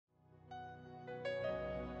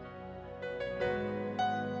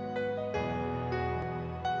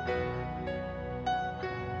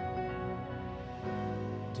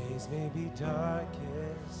be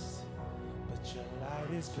darkest, but your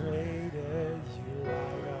light is greater. You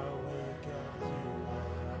light our way, God, you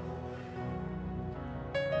light our way.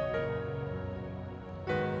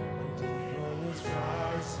 When evil is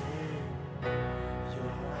rising,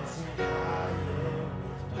 you're rising higher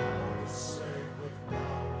with power to serve, with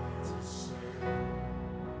power to serve.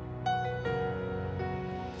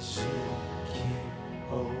 'Cause you keep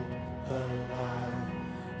hope alive.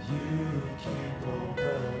 You keep hope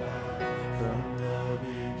alive from the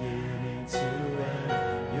beginning to end.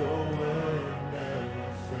 Your word never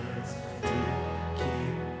fails. You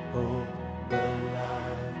keep hope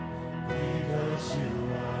alive because you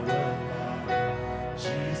are alive.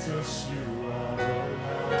 Jesus, you are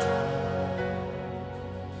alive.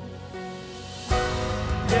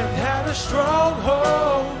 Death had a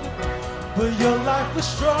stronghold, but your life was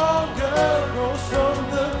stronger. Rose from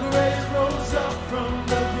the grave, rose up from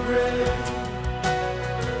the grave.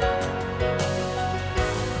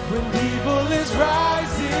 When evil is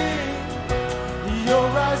rising, you're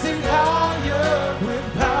rising higher with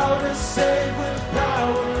power to save, with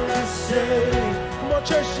power to save. Come on,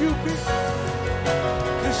 church, you be,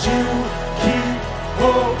 'cause you keep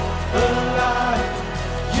hope alive.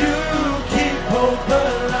 You keep hope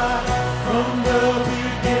alive from the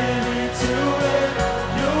beginning to end.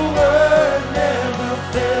 Your word never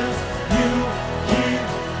fails. You keep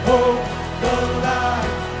hope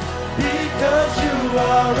alive because you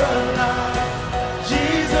are alive.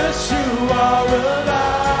 Jesus, you are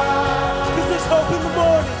alive. 'Cause there's hope in the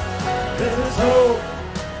morning. There's hope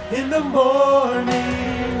in the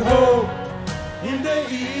morning, hope in the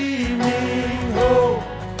evening, hope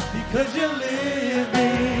because you're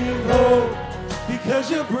living, hope because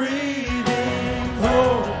you're breathing,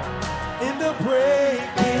 hope in the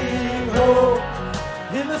breaking, hope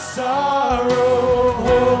in the sorrow,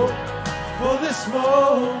 hope for this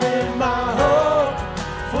moment, my hope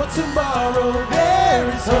for tomorrow. There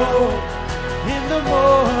is hope in the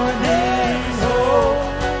morning, hope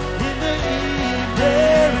in the evening.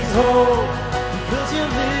 There is hope because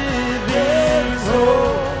you're living. There is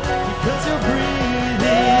hope because you're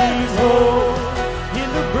breathing. Hope in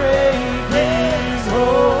the breaking,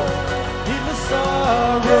 hope in the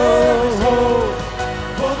sorrow, hope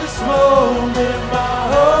for this moment, my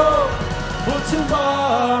hope for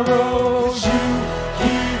tomorrow. 'Cause you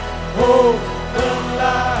keep hope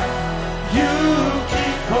alive. You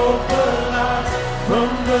keep hope alive from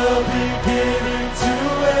the beginning to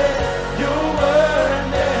end. Your word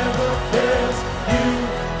never fails. You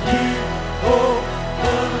keep hope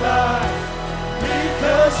alive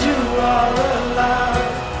because you are alive.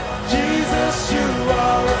 Jesus, you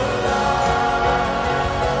are alive.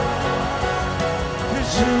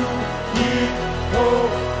 'Cause you keep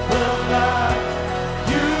hope alive.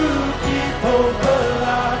 You keep hope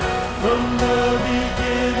alive from the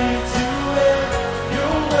beginning to end.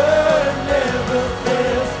 Your word never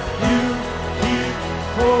fails. You keep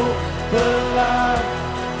hope alive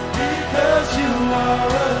because you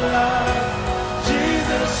are alive.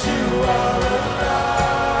 Jesus, you are alive.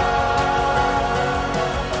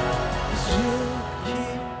 'Cause you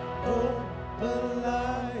keep hope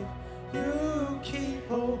alive. You keep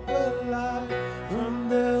hope alive from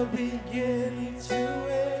the beginning to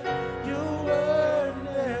end. Your word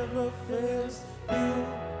never fails. You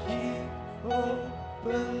keep hope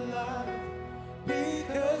alive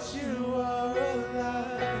because you are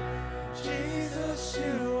alive. Jesus,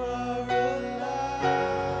 you are alive.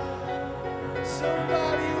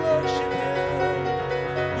 Somebody worship him.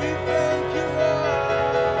 We thank you,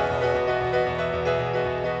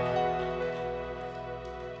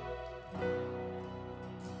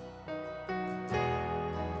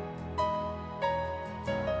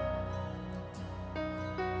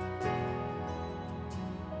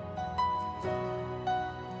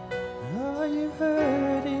 Are you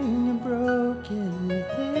hurting and broken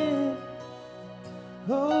within?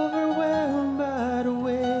 Overwhelmed by the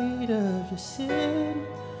weight of your sin?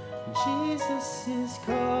 Jesus is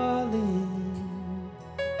calling.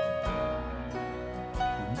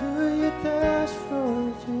 Do you thirst for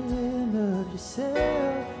a dream of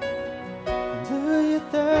yourself? Do you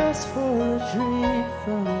thirst for a drink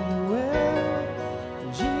from the well?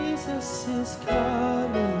 Jesus is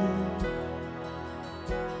calling.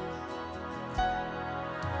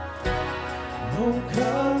 Oh,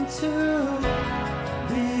 come to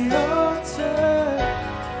the altar.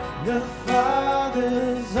 The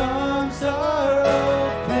Father's arms are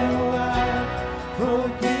open wide.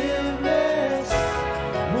 Forgiveness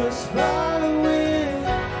was bought with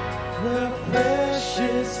the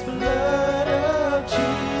precious blood of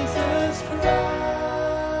Jesus Christ.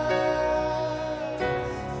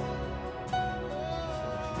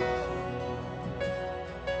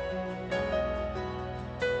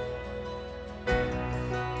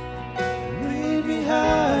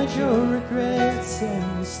 hide your regrets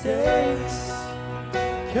and mistakes.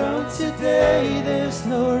 Come today, there's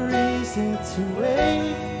no reason to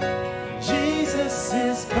wait. Jesus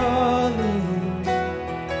is calling.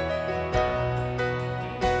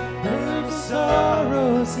 Bring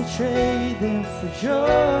sorrows and trade them for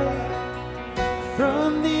joy.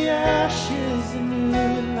 From the ashes a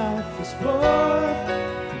new life is born.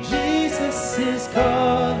 Jesus is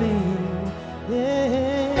calling.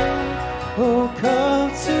 Yeah. Oh,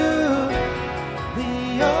 come to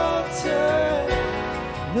the altar.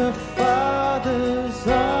 The Father's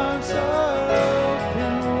arms are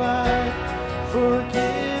open wide.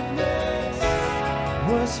 Forgiveness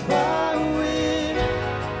was bought with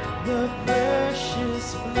the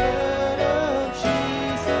precious blood of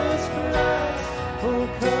Jesus Christ. Oh,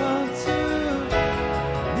 come to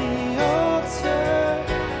the altar.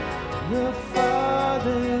 The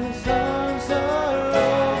Father's arms are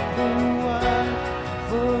open wide.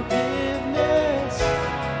 Forgiveness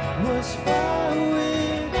was bought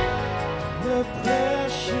with the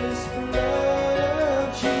precious blood of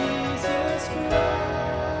Jesus Christ.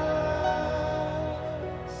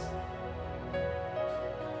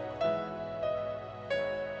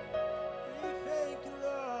 We thank you,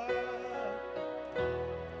 Lord.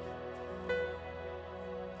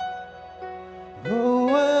 Oh,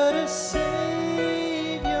 what a Savior.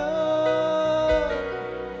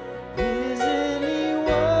 Isn't He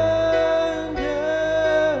wonderful?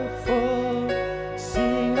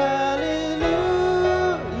 Sing hallelujah.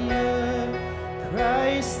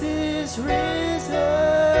 Christ is risen.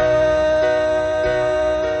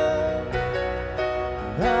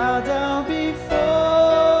 Bow down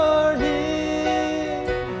before Him,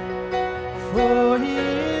 for He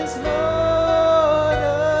is Lord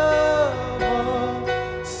of all.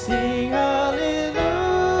 Sing hallelujah.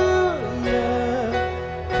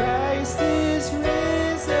 Christ is risen.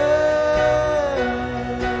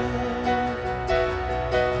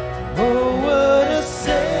 Oh, what a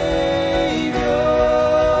Savior.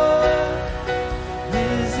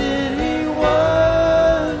 Isn't He wonderful?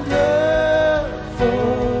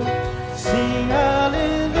 Sing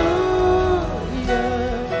hallelujah.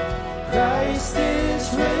 Christ is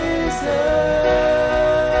risen.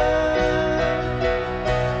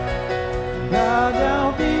 Bow down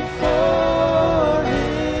before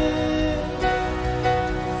Him,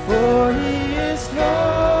 for He is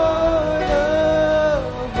Lord of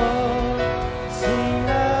all. Sing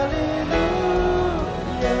hallelujah.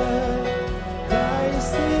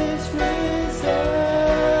 Christ is risen.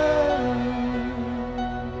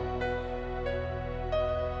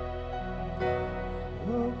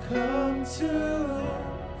 Oh, come to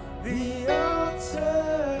the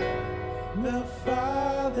altar. The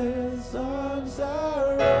Father's arms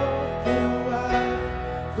are open wide.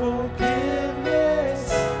 Forgiveness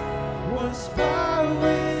was bought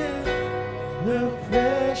with the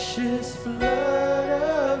precious blood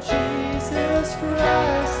of Jesus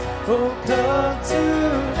Christ. Oh, come to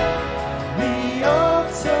the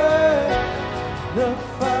altar. The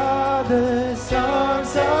Father's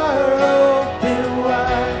arms are open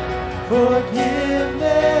wide.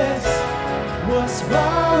 Forgiveness was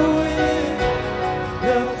bought with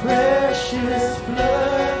the precious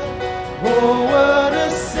blood. Oh, what a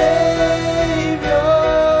Savior.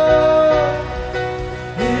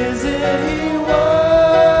 Isn't He wonderful?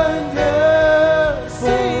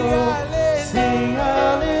 Sing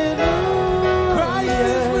hallelujah.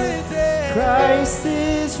 Christ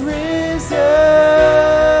is risen.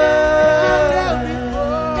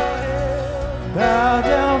 Bow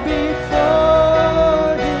down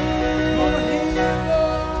before Him,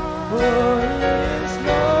 for He is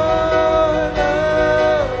Lord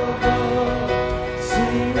of all.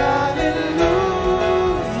 Sing hallelujah.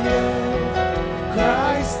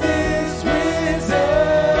 Christ is risen.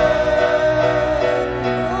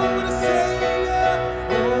 Oh, what a Savior.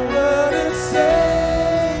 Oh, what a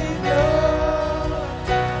Savior.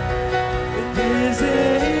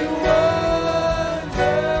 Isn't He wonderful?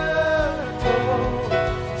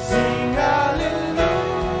 Sing hallelujah.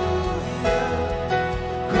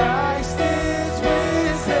 Christ is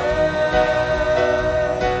risen.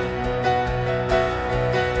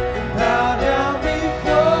 Bow down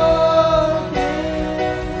before Him,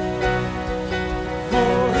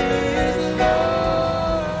 for He is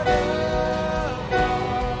Lord of all.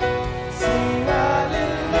 Sing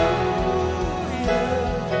hallelujah.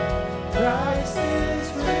 Christ is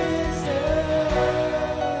risen.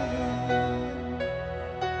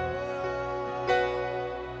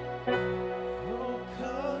 Oh,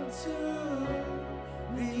 come to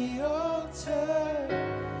the altar.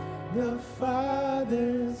 The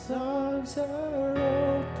Father's arms are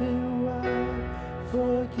open wide.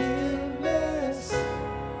 Forgiveness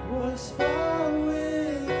was bought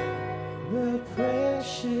with the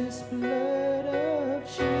precious blood of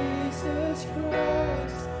Jesus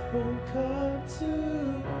Christ. Oh, come to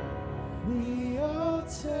the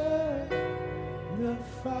altar. The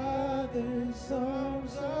Father's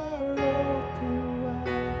arms are open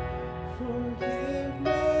wide.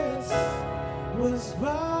 Forgiveness was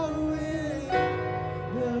bought with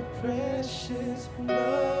the precious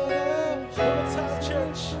blood of Jesus.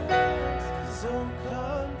 Church. So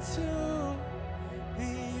come to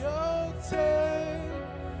the altar.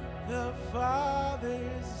 The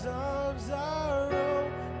Father's arms are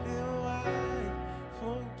open wide.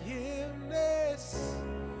 Forgiveness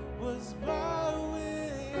was bought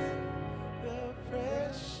with the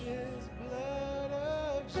precious blood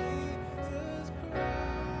of Jesus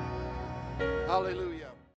Christ.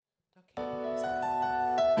 Hallelujah.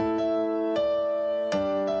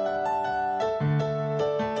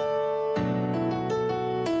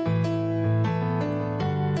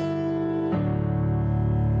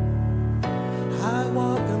 I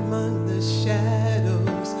walk among the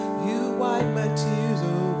shadows, you wipe my tears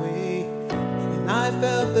away. And I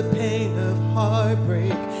felt the pain of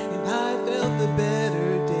heartbreak, and I felt the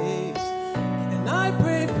better days. And I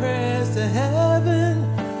prayed prayers to heaven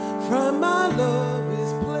from my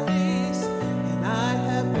lowest place. And I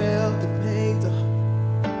have felt the pain to,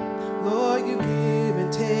 Lord, you give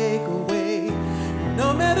and take away.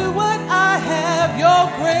 No matter what I have, your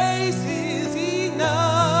grace is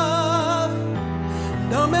enough.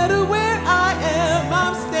 No matter where I am,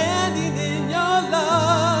 I'm standing in your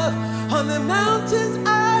love. On the mountains,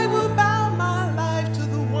 I will bow my life to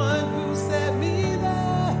the one who set me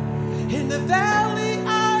there. In the valley,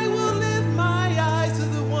 I will lift my eyes to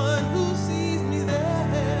the one who sees me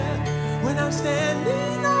there. When I'm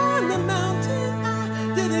standing on the mountain, I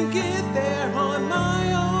didn't get there on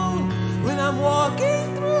my own. When I'm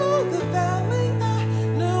walking through the valley, I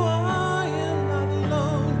know I am not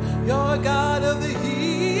alone. You're God of the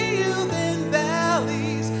healed in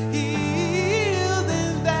valleys,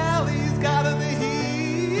 God of the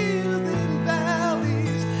healed in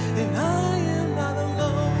valleys, and I am not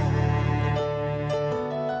alone.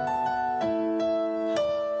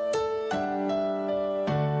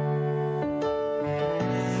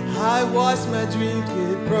 I watched my dreams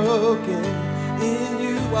get broken. In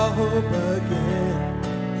you I'll hope again.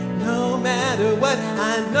 No matter what,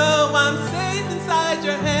 I know I'm safe inside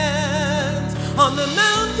your hands. On the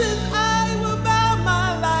mountains I will bow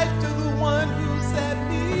my life to the one who set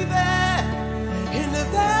me there. In the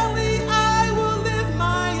valley I will lift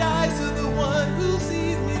my eyes to the one who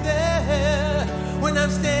sees me there. When I'm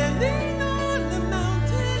standing on the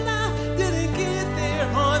mountain, I didn't get there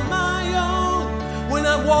on my own. When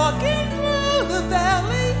I'm walking through the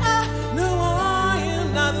valley, I know I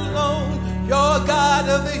am not alone. You're God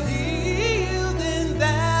of the healed in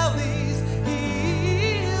valleys,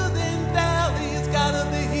 God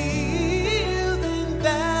of the healed in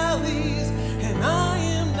valleys, and I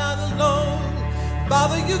am not alone.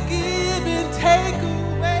 Father, you give and take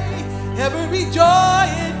away every joy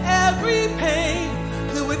and every pain.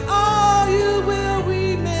 Through it all you will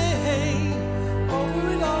remain.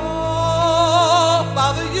 Over it all,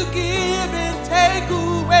 Father, you give and take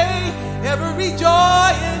away every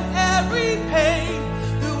joy and every pain.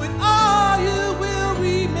 Through it all you will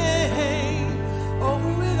remain.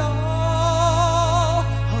 Over it all,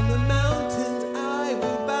 on the mountains I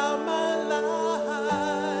will bow my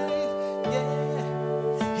life. Yeah,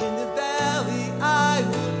 in the valley I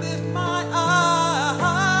will lift my eyes.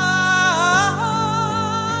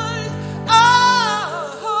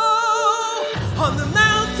 Oh, on the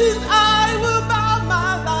mountains I will bow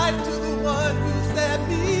my life to the one who set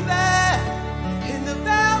me there. In the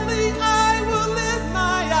valley I will lift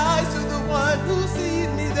my eyes to the one who sees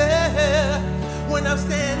me there. When I'm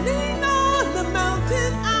standing on the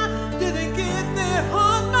mountain, I didn't get there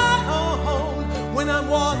on my own. When I'm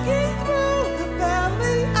walking through the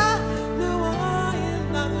valley, I know I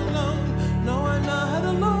am not alone. No, I'm not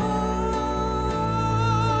alone.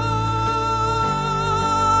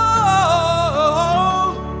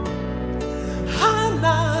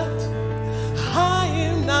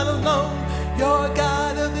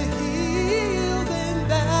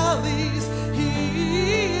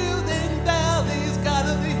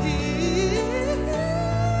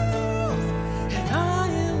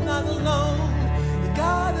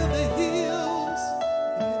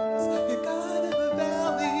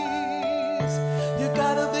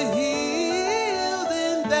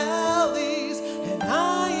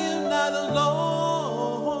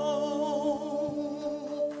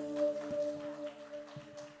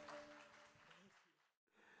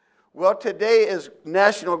 Well, today is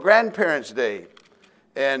National Grandparents' Day.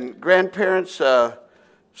 And grandparents, so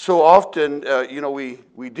often,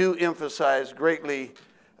 we do emphasize greatly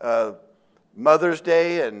Mother's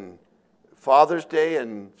Day and Father's Day.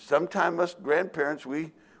 And sometimes us grandparents,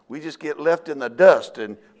 we just get left in the dust.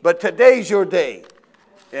 But today's your day.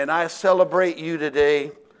 And I celebrate you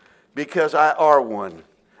today because I am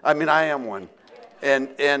one.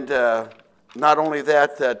 And not only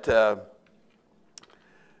that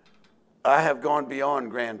I have gone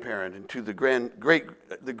beyond grandparent into the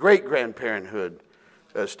great-grandparenthood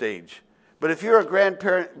stage. But if you're a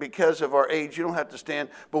grandparent because of our age, you don't have to stand,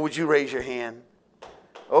 but would you raise your hand?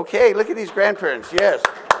 Okay, look at these grandparents, yes.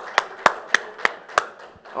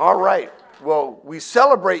 All right, well, we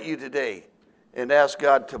celebrate you today and ask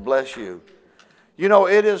God to bless you. You know,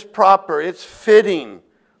 it is proper, it's fitting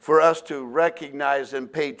for us to recognize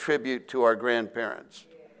and pay tribute to our grandparents.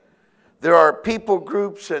 There are people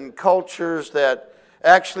groups and cultures that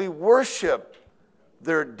actually worship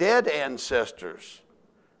their dead ancestors.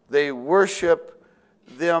 They worship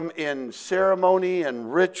them in ceremony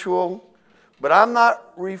and ritual. But I'm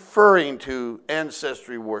not referring to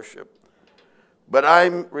ancestry worship. But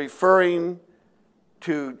I'm referring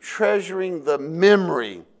to treasuring the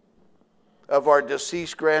memory of our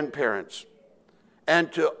deceased grandparents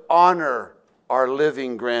and to honor our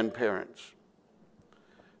living grandparents.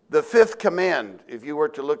 The fifth command, if you were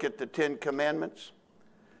to look at the 10 commandments,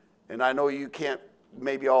 and I know you can't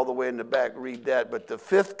maybe all the way in the back read that, but the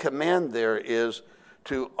fifth command there is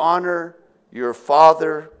to honor your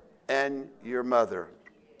father and your mother.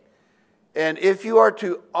 And if you are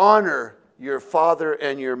to honor your father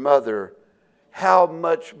and your mother, how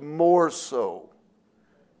much more so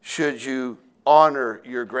should you honor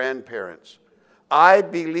your grandparents? I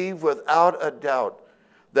believe without a doubt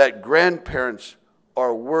that grandparents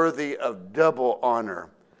are worthy of double honor.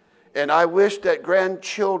 And I wish that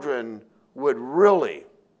grandchildren would really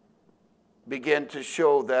begin to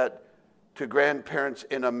show that to grandparents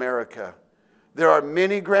in America. There are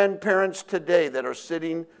many grandparents today that are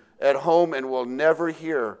sitting at home and will never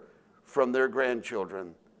hear from their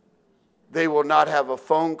grandchildren. They will not have a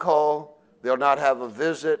phone call. They'll not have a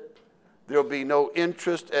visit. There'll be no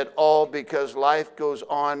interest at all because life goes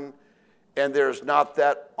on and there's not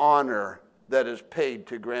that honor that is paid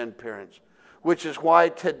to grandparents, which is why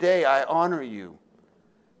today I honor you,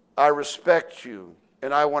 I respect you,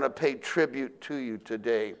 and I want to pay tribute to you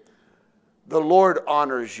today. The Lord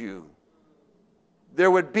honors you.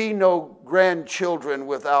 There would be no grandchildren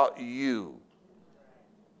without you.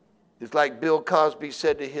 It's like Bill Cosby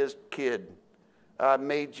said to his kid, I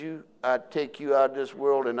made you, I take you out of this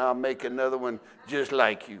world, and I'll make another one just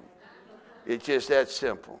like you. It's just that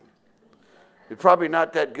simple. It's probably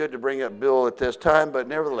not that good to bring up Bill at this time, but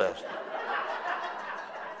nevertheless.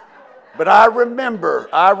 But I remember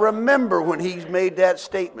when he made that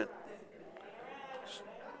statement.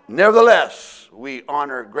 Nevertheless, we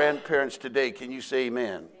honor grandparents today. Can you say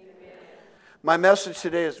amen? My message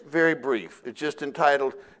today is very brief. It's just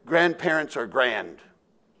entitled, Grandparents Are Grand.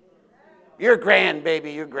 You're grand,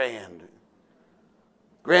 baby, you're grand.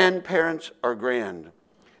 Grandparents are grand.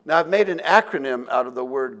 Now, I've made an acronym out of the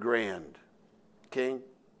word grand. Okay?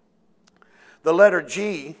 The letter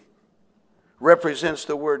G represents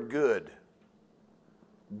the word good.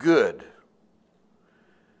 Good.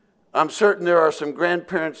 I'm certain there are some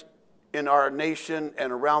grandparents in our nation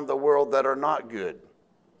and around the world that are not good.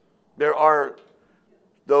 There are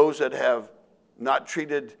those that have not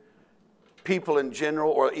treated people in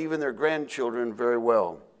general or even their grandchildren very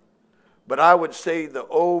well. But I would say the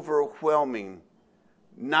overwhelming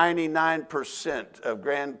 99% of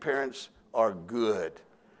grandparents are good.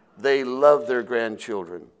 They love their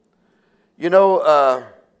grandchildren. You know,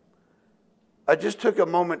 I just took a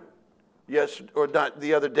moment,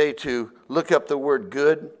 the other day to look up the word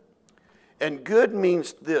good. And good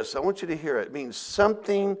means this. I want you to hear it. It means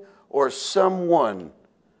something or someone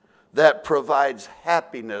that provides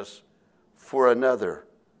happiness for another.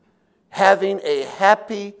 Having a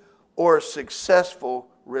happy or successful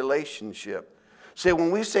relationship. See,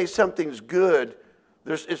 when we say something's good,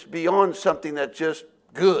 it's beyond something that's just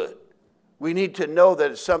good. We need to know that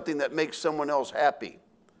it's something that makes someone else happy.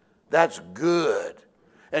 That's good.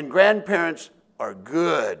 And grandparents are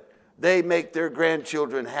good. They make their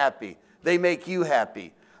grandchildren happy. They make you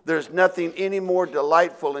happy. There's nothing any more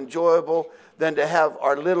delightful, enjoyable than to have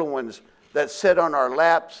our little ones that sit on our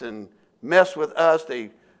laps and mess with us. They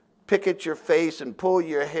pick at your face and pull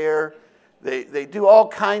your hair. They do all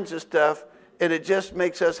kinds of stuff, and it just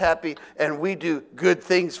makes us happy, and we do good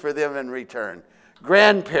things for them in return.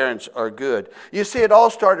 Grandparents are good. You see, it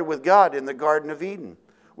all started with God in the Garden of Eden.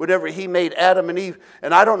 whenever he made Adam and Eve.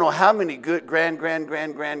 And I don't know how many good would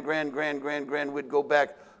go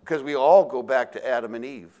back, because we all go back to Adam and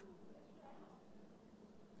Eve.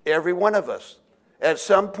 Every one of us. At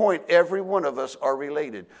some point, every one of us are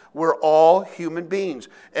related. We're all human beings.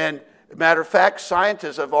 And matter of fact,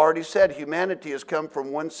 scientists have already said humanity has come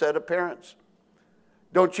from one set of parents.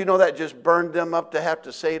 Don't you know that just burned them up to have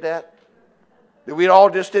to say that? That we all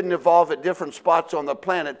just didn't evolve at different spots on the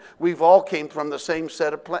planet. We've all came from the same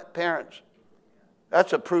set of parents.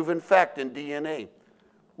 That's a proven fact in DNA.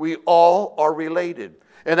 We all are related.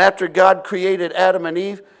 And after God created Adam and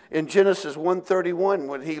Eve, in Genesis 1:31,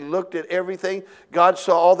 when he looked at everything, God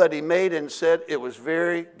saw all that he made and said it was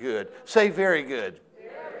very good. Say very good. Very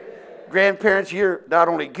good. Grandparents, you're not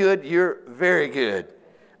only good, you're very good.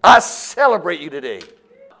 I celebrate you today.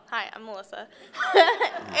 Hi, I'm Melissa.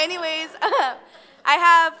 Anyways, I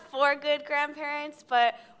have 4 good grandparents,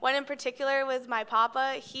 but one in particular was my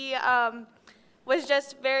papa. He was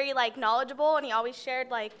just very knowledgeable, and he always shared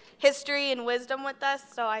history and wisdom with us.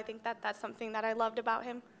 So I think that that's something that I loved about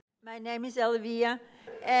him. My name is Elvia,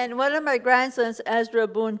 and one of my grandsons, Ezra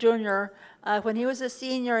Boone Jr., when he was a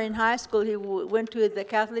senior in high school, he went to the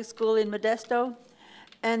Catholic school in Modesto,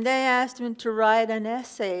 and they asked him to write an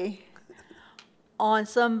essay on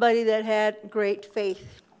somebody that had great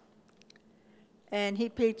faith. And he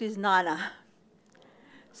picked his Nana.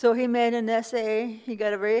 So he made an essay. He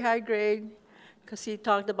got a very high grade because he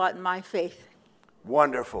talked about my faith.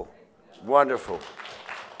 Wonderful. Wonderful.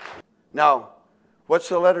 Now, what's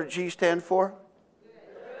the letter G stand for?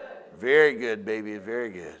 Very good, baby.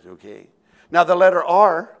 Very good. Okay. Now, the letter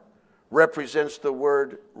R represents the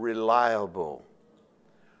word reliable.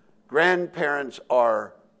 Grandparents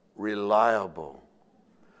are reliable.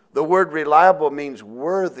 The word reliable means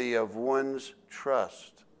worthy of one's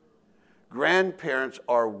trust. Grandparents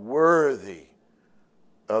are worthy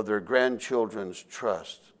of their grandchildren's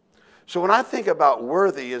trust. So when I think about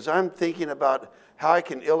worthy, as I'm thinking about how I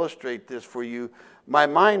can illustrate this for you, my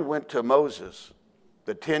mind went to Moses,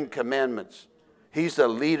 the 10 Commandments. He's the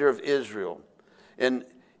leader of Israel. And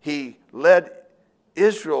he led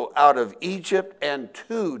Israel out of Egypt and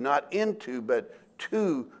not into, but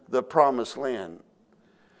to the promised land.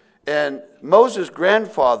 And Moses'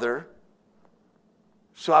 grandfather,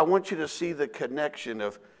 so I want you to see the connection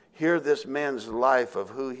of here this man's life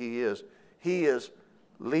of who he is. He is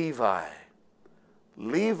Levi.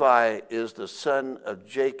 Levi is the son of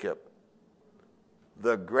Jacob,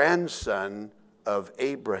 the grandson of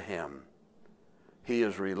Abraham. He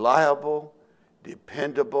is reliable,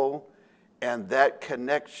 dependable, and that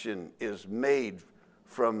connection is made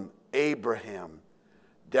from Abraham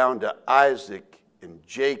down to Isaac and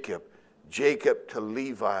Jacob, Jacob to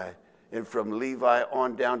Levi, and from Levi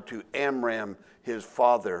on down to Amram, his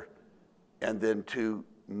father, and then to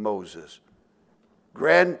Moses.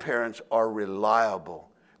 Grandparents are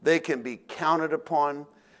reliable. They can be counted upon,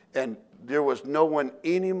 and there was no one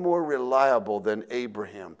any more reliable than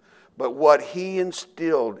Abraham. But what he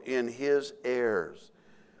instilled in his heirs,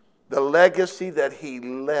 the legacy that he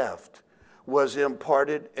left, was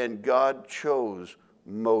imparted, and God chose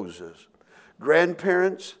Moses.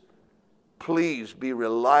 Grandparents, please be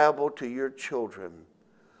reliable to your children.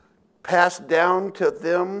 Pass down to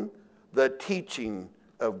them the teaching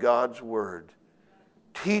of God's word.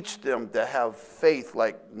 Teach them to have faith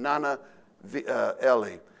like Nana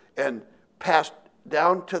Eli, and pass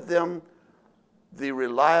down to them the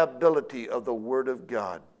reliability of the word of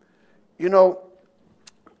God. You know,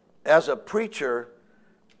 as a preacher,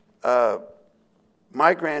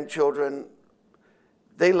 my grandchildren,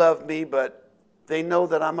 they love me, but they know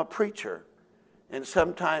that I'm a preacher. And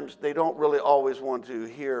sometimes they don't really always want to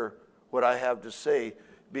hear what I have to say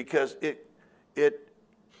because it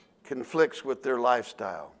conflicts with their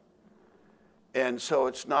lifestyle. And so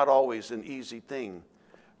it's not always an easy thing.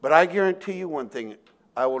 But I guarantee you one thing,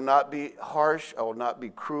 I will not be harsh, I will not be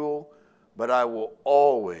cruel, but I will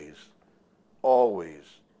always, always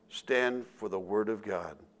stand for the Word of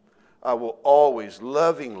God. I will always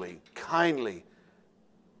lovingly, kindly,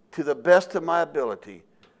 to the best of my ability,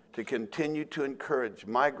 to continue to encourage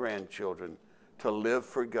my grandchildren to live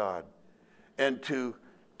for God and to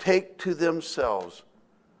take to themselves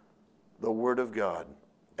the Word of God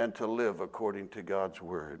and to live according to God's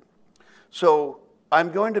Word. So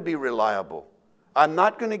I'm going to be reliable. I'm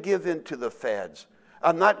not going to give in to the fads.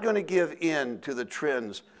 I'm not going to give in to the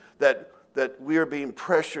trends that we are being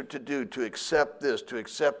pressured to do, to accept this, to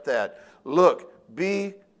accept that. Look,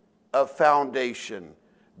 be a foundation.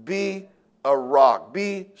 Be a rock.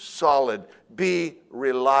 Be solid. Be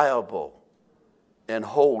reliable. And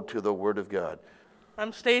hold to the Word of God.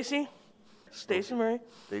 I'm Stacy. Stacy Murray.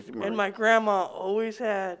 Stacy Murray. And my grandma always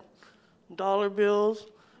had dollar bills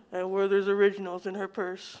and Werther's Originals in her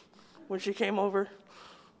purse when she came over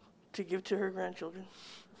to give to her grandchildren.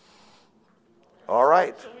 All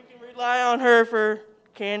right. So we can rely on her for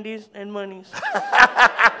candies and monies.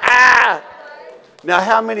 Now,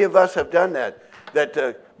 how many of us have done that?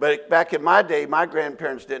 But back in my day, my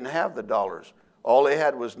grandparents didn't have the dollars. All they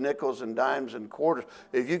had was nickels and dimes and quarters.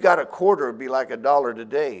 If you got a quarter, it'd be like $1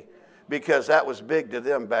 today, because that was big to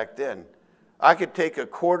them back then. I could take a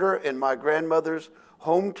quarter in my grandmother's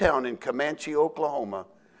hometown in Comanche, Oklahoma.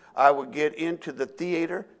 I would get into the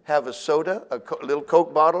theater, have a soda, a little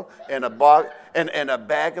Coke bottle, and a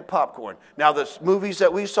bag of popcorn. Now, the movies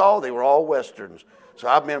that we saw, they were all Westerns.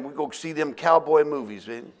 So, we'd go see them cowboy movies,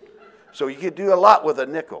 man. So you could do a lot with a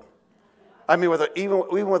nickel. I mean,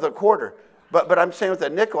 even with a quarter. But I'm saying with a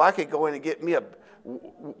nickel, I could go in and get me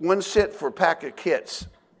 1 cent for a pack of Kits.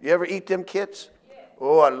 You ever eat them Kits?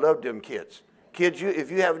 Oh, I love them Kits. Kids,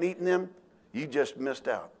 if you haven't eaten them, you just missed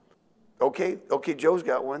out. Okay, Joe's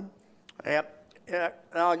got one. Yep. Yeah.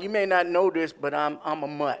 Now, you may not know this, but I'm a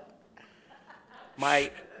mutt.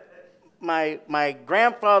 My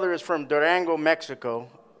grandfather is from Durango, Mexico,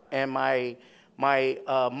 and my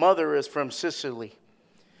mother is from Sicily.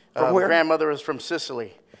 From where? Grandmother is from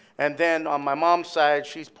Sicily. And then on my mom's side,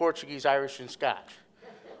 she's Portuguese, Irish, and Scotch.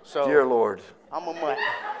 So Dear Lord. I'm a mutt.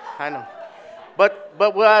 I know. But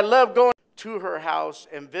what I love going to her house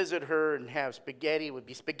and visit her and have spaghetti would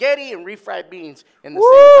be spaghetti and refried beans in the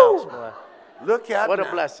same house, boy. Look at What now.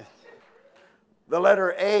 a blessing. The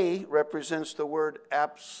letter A represents the word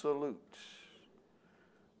absolute.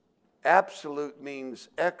 Absolute means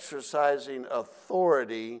exercising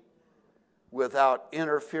authority without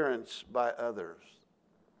interference by others.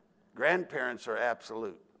 Grandparents are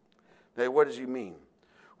absolute. Now, what does he mean?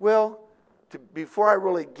 Well, before I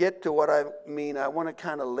really get to what I mean, I want to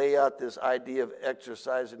kind of lay out this idea of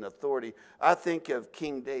exercising authority. I think of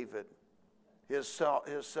King David, his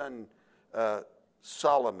son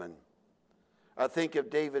Solomon. I think of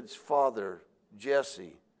David's father,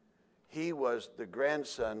 Jesse. He was the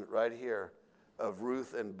grandson right here of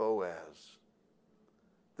Ruth and Boaz.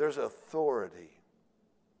 There's authority.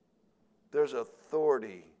 There's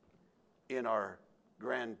authority in our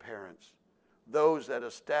grandparents. Those that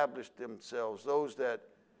established themselves, those that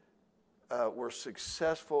were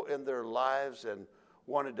successful in their lives and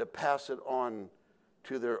wanted to pass it on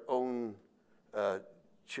to their own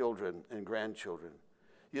children and grandchildren.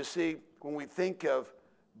 You see, when we think of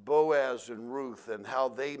Boaz and Ruth and how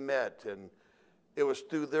they met, and it was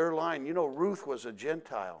through their line. You know, Ruth was a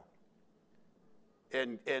Gentile,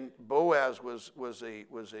 and Boaz was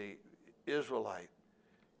a Israelite,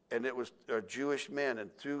 and it was a Jewish man,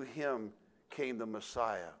 and through him came the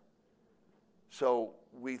Messiah. So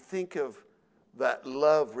we think of that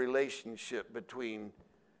love relationship between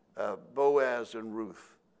Boaz and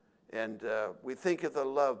Ruth, and we think of the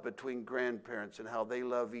love between grandparents and how they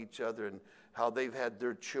love each other and how they've had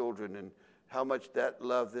their children and how much that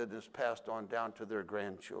love then is passed on down to their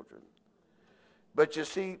grandchildren. But you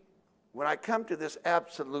see, when I come to this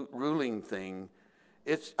absolute ruling thing,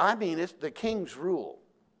 it's the king's rule.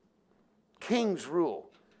 King's rule.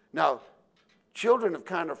 Now, children have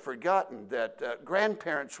kind of forgotten that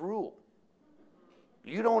grandparents rule.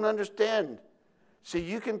 You don't understand. See,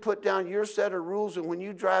 you can put down your set of rules, and when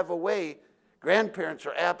you drive away, grandparents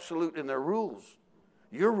are absolute in their rules.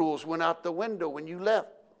 Your rules went out the window when you left.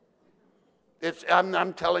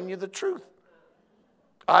 I'm telling you the truth.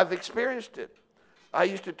 I've experienced it. I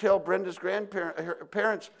used to tell Brenda's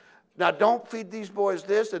parents, now don't feed these boys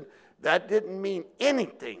this, and that didn't mean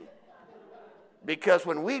anything. Because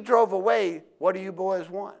when we drove away, what do you boys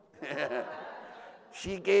want?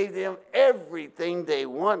 She gave them everything they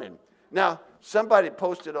wanted. Now, somebody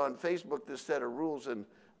posted on Facebook this set of rules, and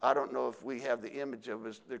I don't know if we have the image of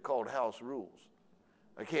it. They're called house rules.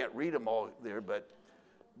 I can't read them all there, but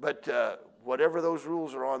whatever those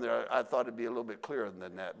rules are on there, I thought it'd be a little bit clearer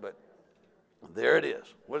than that. But there it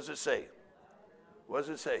is. What does it say? What does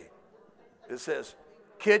it say? It says,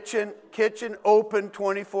 kitchen open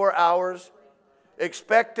 24 hours.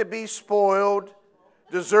 Expect to be spoiled.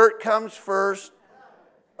 Dessert comes first.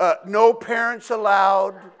 No parents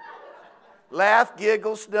allowed. Laugh,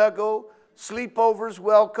 giggle, snuggle. Sleepovers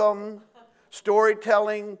welcome.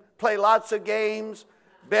 Storytelling. Play lots of games.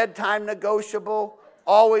 Bedtime negotiable.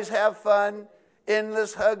 Always have fun.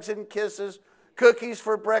 Endless hugs and kisses. Cookies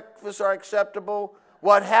for breakfast are acceptable.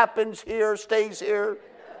 What happens here stays here.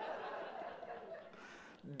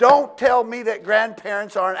 Don't tell me that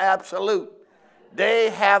grandparents aren't absolute. They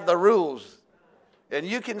have the rules. And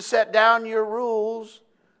you can set down your rules,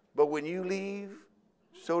 But when you leave,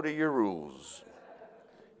 so do your rules.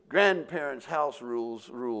 Grandparents' house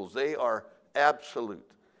rules, they are absolute.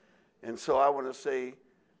 And so I want to say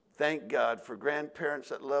thank God for grandparents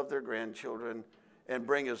that love their grandchildren and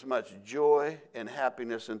bring as much joy and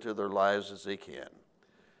happiness into their lives as they can.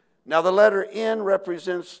 Now the letter N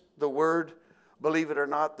represents the word, believe it or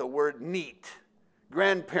not, the word neat.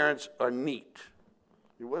 Grandparents are neat.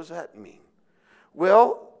 What does that mean?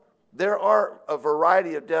 Well, there are a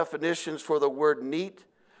variety of definitions for the word neat,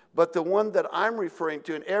 but the one that I'm referring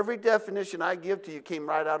to, and every definition I give to you came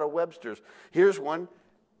right out of Webster's. Here's one.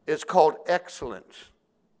 It's called excellent.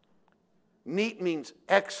 Neat means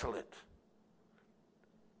excellent.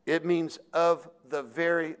 It means of the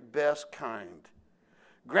very best kind.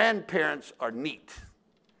 Grandparents are neat.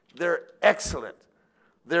 They're excellent.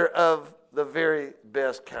 They're of the very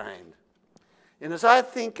best kind. And as I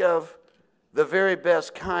think of the very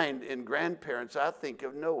best kind in grandparents, I think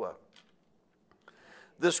of Noah.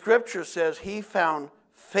 The scripture says he found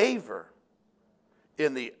favor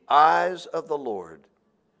in the eyes of the Lord.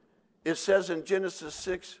 It says in Genesis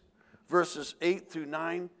 6, verses 8 through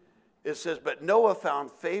 9, it says, but Noah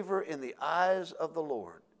found favor in the eyes of the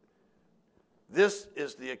Lord. This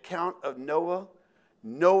is the account of Noah.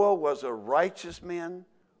 Noah was a righteous man,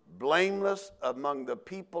 blameless among the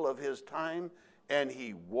people of his time, and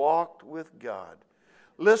he walked with God.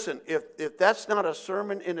 Listen, if that's not a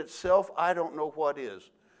sermon in itself, I don't know what is.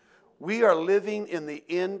 We are living in the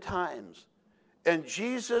end times, and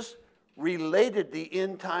Jesus related the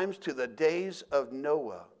end times to the days of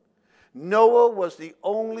Noah. Noah was the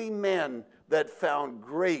only man that found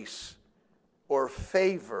grace or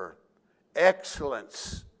favor,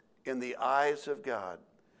 excellence in the eyes of God.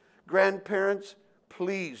 Grandparents,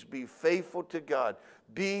 please be faithful to God.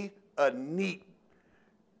 Be a neat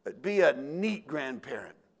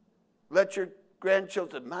grandparent. Let your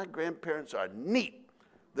grandchildren, my grandparents are neat.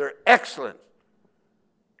 They're excellent.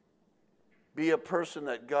 Be a person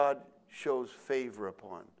that God shows favor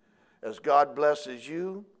upon. As God blesses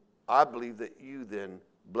you, I believe that you then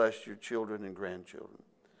bless your children and grandchildren.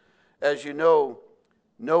 As you know,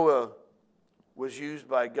 Noah was used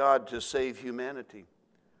by God to save humanity.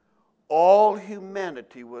 All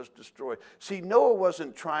humanity was destroyed. See, Noah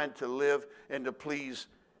wasn't trying to live and to please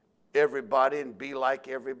everybody and be like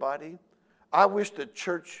everybody. I wish the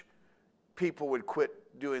church people would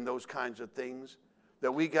quit doing those kinds of things,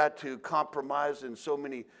 that we got to compromise in so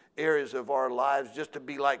many areas of our lives just to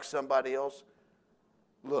be like somebody else.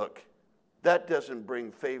 Look, that doesn't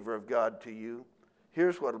bring favor of God to you.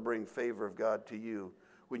 Here's what will bring favor of God to you.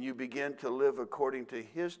 When you begin to live according to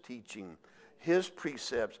His teaching, His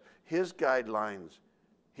precepts, His guidelines,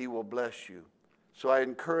 He will bless you. So I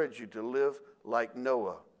encourage you to live like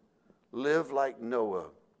Noah. Live like Noah.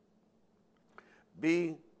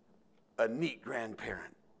 Be a neat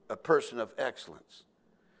grandparent, a person of excellence.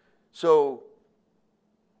 So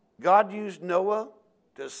God used Noah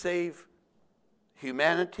to save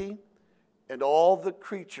humanity and all the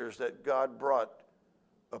creatures that God brought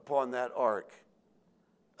upon that ark.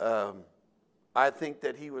 I think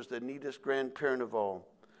that he was the neatest grandparent of all.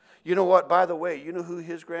 You know what, by the way, you know who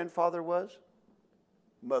his grandfather was?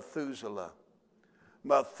 Methuselah.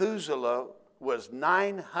 Methuselah was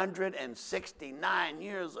 969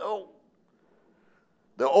 years old.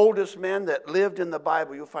 The oldest man that lived in the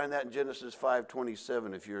Bible. You'll find that in Genesis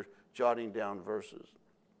 5:27 if you're jotting down verses.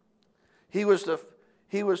 He was the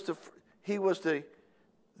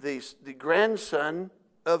grandson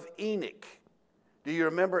of Enoch. Do you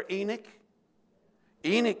remember Enoch?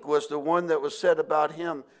 Enoch was the one that was said about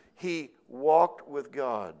him, he walked with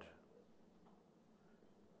God.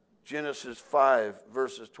 Genesis 5,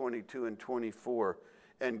 verses 22 and 24.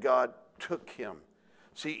 And God took him.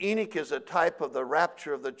 See, Enoch is a type of the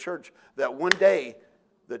rapture of the church, that one day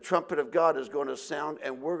the trumpet of God is going to sound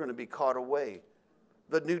and we're going to be caught away.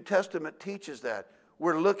 The New Testament teaches that.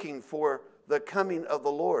 We're looking for the coming of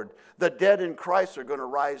the Lord. The dead in Christ are going to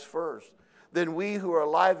rise first. Then we who are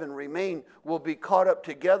alive and remain will be caught up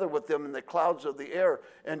together with them in the clouds of the air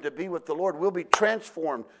and to be with the Lord. We'll be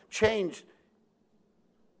transformed, changed,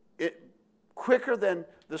 quicker than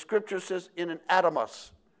the scripture says in an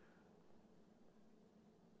atomos.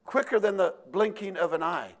 Quicker than the blinking of an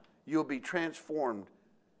eye, you'll be transformed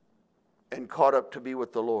and caught up to be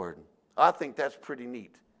with the Lord. I think that's pretty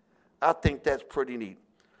neat. I think that's pretty neat.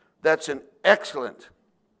 That's an excellent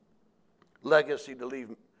legacy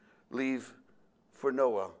to leave for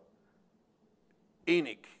Noah.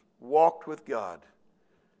 Enoch walked with God.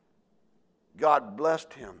 God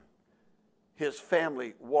blessed him. His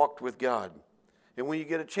family walked with God. And when you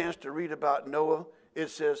get a chance to read about Noah, it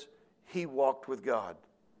says he walked with God.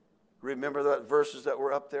 Remember that verses that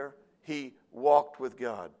were up there? He walked with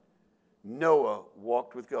God. Noah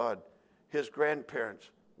walked with God. His grandparents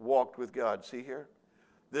walked with God. See here?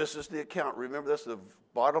 This is the account. Remember, this is the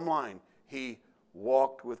bottom line. He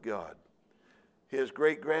walked with God. His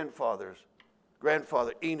great-grandfather,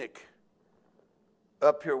 Enoch,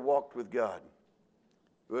 up here walked with God.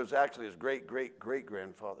 It was actually his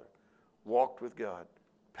great-great-great-grandfather. Walked with God.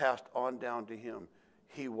 Passed on down to him.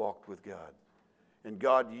 He walked with God. And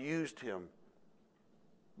God used him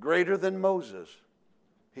greater than Moses.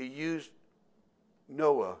 He used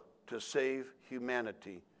Noah to save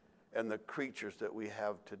humanity and the creatures that we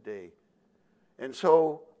have today. And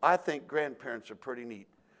so I think grandparents are pretty neat.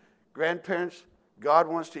 Grandparents, God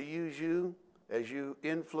wants to use you as you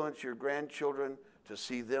influence your grandchildren to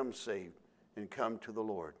see them saved and come to the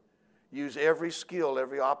Lord. Use every skill,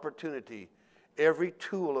 every opportunity, every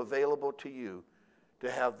tool available to you to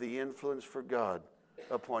have the influence for God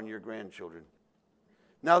upon your grandchildren.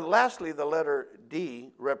 Now, lastly, the letter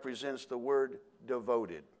D represents the word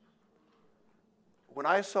devoted. When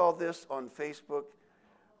I saw this on Facebook,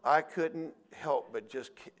 I couldn't help but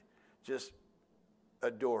just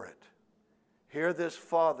adore it. Here this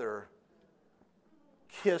father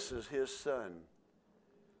kisses his son,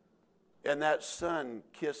 and that son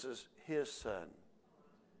kisses his son.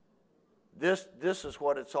 This is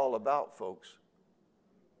what it's all about, folks.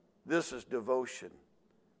 This is devotion.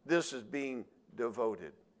 This is being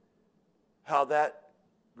devoted. How that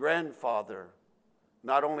grandfather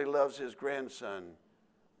not only loves his grandson,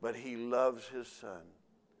 but he loves his son.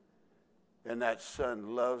 And that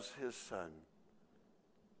son loves his son.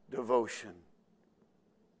 Devotion.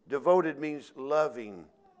 Devoted means loving,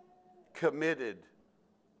 committed,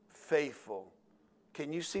 faithful.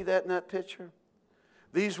 Can you see that in that picture?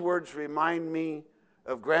 These words remind me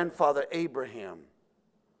of grandfather Abraham,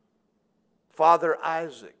 father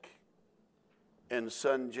Isaac, and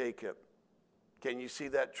son Jacob. Can you see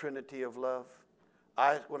that trinity of love?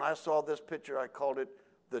 When I saw this picture, I called it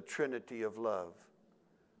the trinity of love.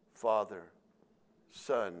 Father,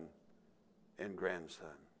 son, and grandson.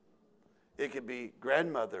 It could be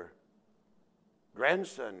grandmother,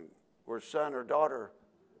 grandson, or son or daughter,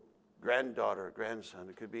 granddaughter, grandson.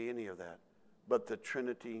 It could be any of that. But the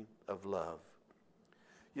trinity of love.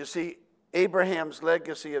 You see, Abraham's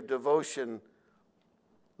legacy of devotion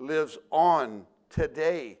lives on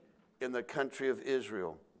today in the country of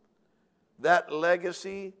Israel. That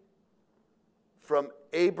legacy from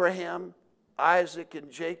Abraham, Isaac, and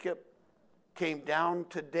Jacob came down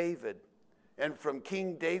to David, and from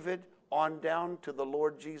King David on down to the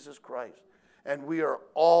Lord Jesus Christ. And we are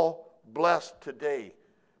all blessed today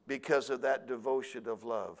because of that devotion of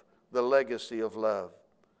love, the legacy of love.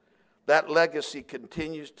 That legacy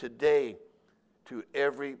continues today to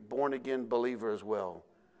every born-again believer as well.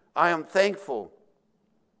 I am thankful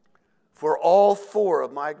for all four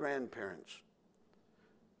of my grandparents.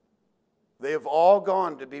 They have all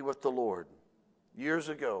gone to be with the Lord years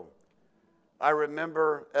ago. I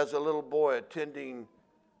remember as a little boy attending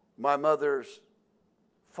my mother's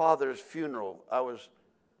father's funeral. I was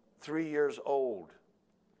 3 years old.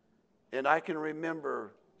 And I can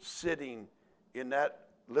remember sitting in that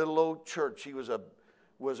little old church. He was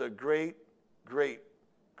a great, great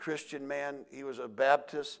Christian man. He was a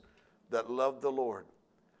Baptist that loved the Lord.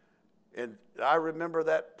 And I remember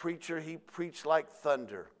that preacher, he preached like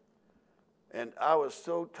thunder. And I was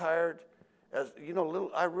so tired. As you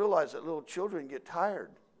know, I realized that little children get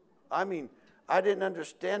tired. I mean, I didn't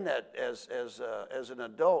understand that as an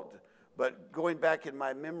adult, but going back in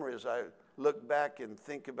my memories, I look back and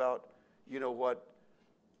think about, you know,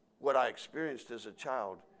 what I experienced as a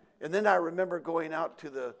child. And then I remember going out to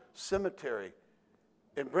the cemetery,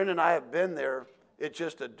 and Brenda and I have been there. It's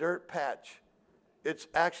just a dirt patch. It's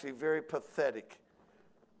actually very pathetic.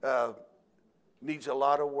 Needs a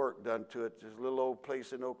lot of work done to it. There's a little old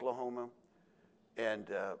place in Oklahoma. And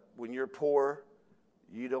when you're poor,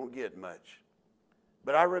 you don't get much.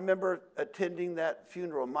 But I remember attending that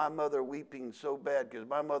funeral, my mother weeping so bad because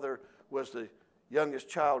my mother was the youngest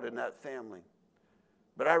child in that family.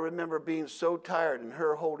 But I remember being so tired and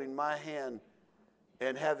her holding my hand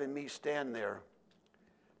and having me stand there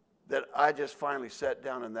that I just finally sat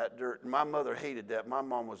down in that dirt. And my mother hated that. My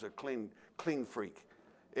mom was a clean freak.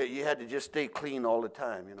 You had to just stay clean all the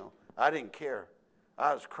time, you know. I didn't care.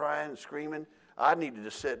 I was crying and screaming. I needed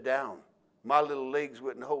to sit down. My little legs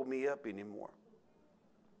wouldn't hold me up anymore.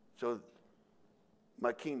 So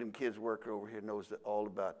my Kingdom Kids worker over here knows all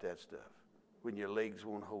about that stuff, when your legs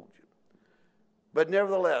won't hold you. But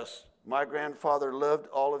nevertheless, my grandfather loved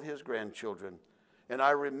all of his grandchildren. And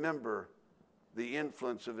I remember the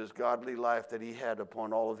influence of his godly life that he had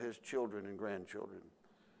upon all of his children and grandchildren.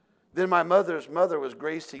 Then my mother's mother was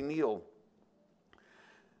Gracie Neal.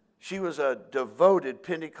 She was a devoted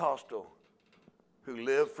Pentecostal who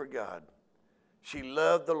lived for God. She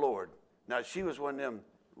loved the Lord. Now, she was one of them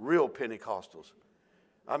real Pentecostals.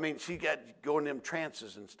 I mean, she got going in them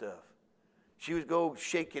trances and stuff. She would go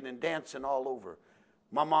shaking and dancing all over.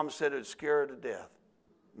 My mom said it would scare her to death.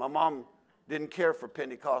 My mom didn't care for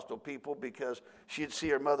Pentecostal people because she'd see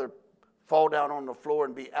her mother fall down on the floor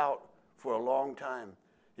and be out for a long time.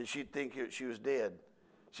 And she'd think she was dead.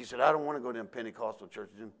 She said, I don't want to go to them Pentecostal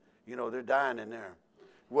churches. You know, they're dying in there.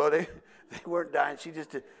 Well, they weren't dying. She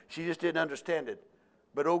just didn't understand it.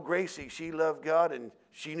 But old Gracie, she loved God and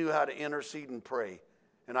she knew how to intercede and pray.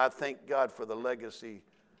 And I thank God for the legacy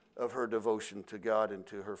of her devotion to God and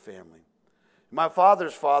to her family. My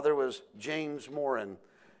father's father was James Moren.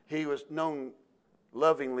 He was known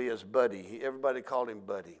lovingly as Buddy. Everybody called him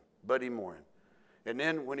Buddy, Buddy Moren. And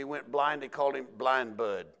then when he went blind, they called him Blind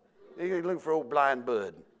Bud. You're looking for old Blind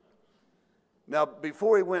Bud. Now,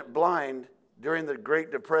 before he went blind, during the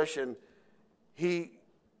Great Depression, he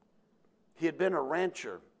had been a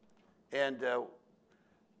rancher, and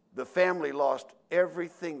the family lost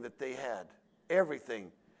everything that they had,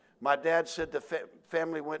 everything. My dad said the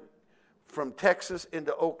family went from Texas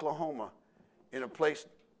into Oklahoma in a place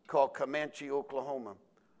called Comanche, Oklahoma,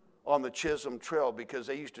 on the Chisholm Trail because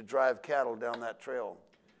they used to drive cattle down that trail.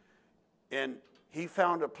 And he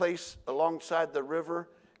found a place alongside the river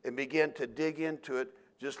and began to dig into it,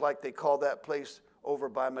 just like they call that place over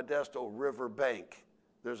by Modesto River Bank.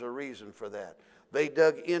 There's a reason for that. They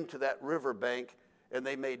dug into that river bank and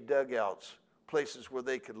they made dugouts, places where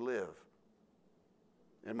they could live.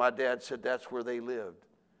 And my dad said that's where they lived.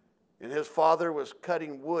 And his father was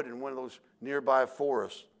cutting wood in one of those nearby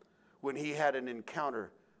forests when he had an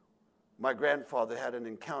encounter. My grandfather had an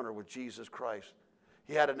encounter with Jesus Christ.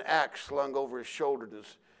 He had an axe slung over his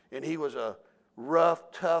shoulders, and he was a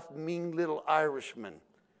rough, tough, mean little Irishman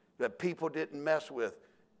that people didn't mess with.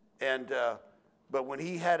 But when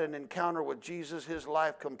he had an encounter with Jesus, his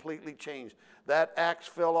life completely changed. That axe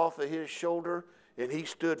fell off of his shoulder, and he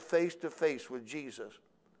stood face to face with Jesus.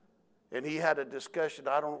 And he had a discussion.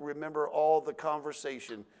 I don't remember all the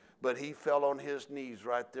conversation, but he fell on his knees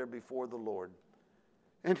right there before the Lord.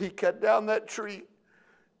 And he cut down that tree,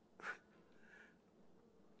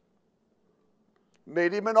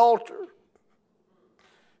 made him an altar.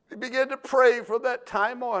 He began to pray from that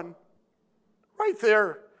time on. Right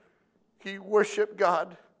there, he worshiped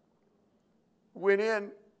God. Went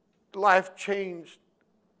in, life changed,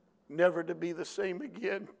 never to be the same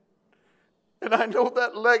again. And I know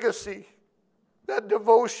that legacy, that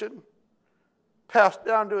devotion, passed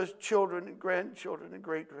down to his children and grandchildren and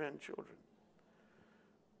great-grandchildren.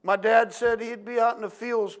 My dad said he'd be out in the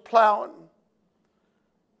fields plowing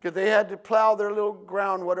because they had to plow their little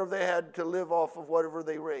ground, whatever they had to live off of, whatever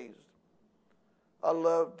they raised. I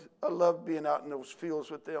loved being out in those fields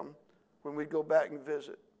with them when we'd go back and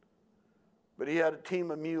visit. But he had a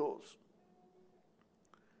team of mules.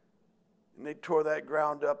 And they tore that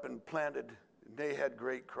ground up and planted, and they had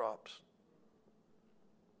great crops.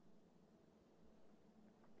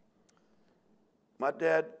 My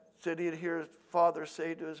dad said he'd hear his father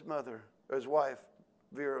say to his mother, or his wife,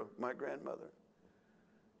 Vera, my grandmother,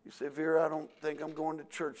 he said, Vera, I don't think I'm going to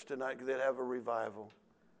church tonight because they'd have a revival.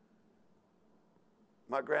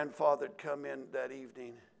 My grandfather had come in that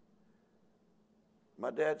evening.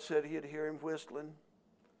 My dad said he'd hear him whistling,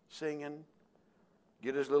 singing,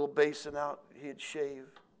 get his little basin out, he'd shave,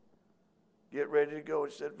 get ready to go.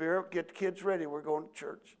 He said, Vera, get the kids ready, we're going to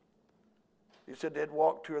church. He said they'd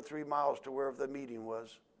walk 2 or 3 miles to wherever the meeting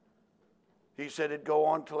was. He said it'd go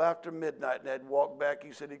on till after midnight, and they'd walk back.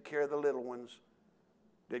 He said he'd carry the little ones.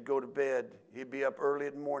 They'd go to bed. He'd be up early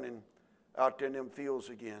in the morning out there in them fields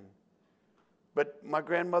again. But my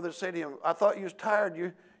grandmother said to him, I thought you was tired.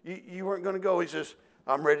 You weren't going to go. He says,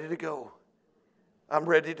 I'm ready to go. I'm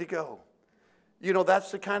ready to go. You know,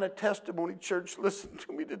 that's the kind of testimony, church, listen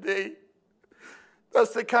to me today.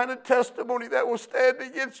 That's the kind of testimony that will stand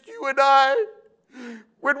against you and I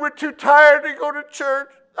when we're too tired to go to church.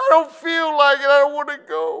 I don't feel like it. I don't want to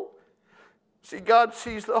go. See, God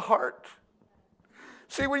sees the heart.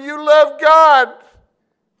 See, when you love God,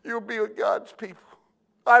 you'll be with God's people.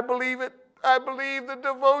 I believe it. I believe the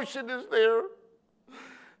devotion is there.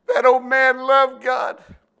 That old man loved God.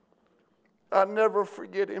 I'll never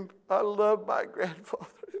forget him. I love my grandfather.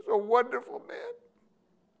 He's a wonderful man.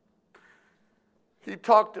 He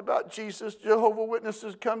talked about Jesus. Jehovah's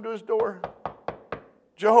Witnesses come to his door.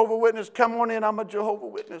 Jehovah's Witness, come on in. I'm a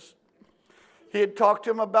Jehovah's Witness. He'd talk to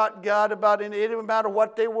them about God, about it didn't matter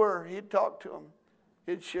what they were. He'd talk to them.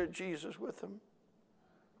 He'd share Jesus with them.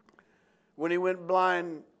 When he went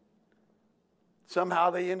blind, somehow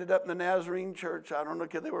they ended up in the Nazarene church. I don't know,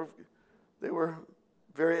 because they were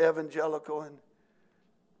very evangelical, and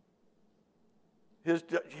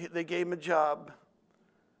they gave him a job.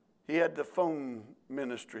 He had the phone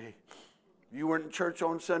ministry. You weren't in church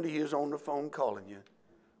on Sunday, he was on the phone calling you.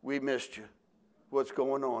 We missed you. What's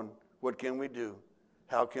going on? What can we do?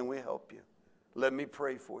 How can we help you? Let me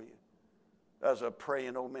pray for you. I was a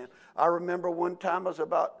praying old man. I remember one time I was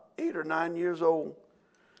about 8 or 9 years old.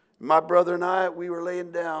 My brother and I, we were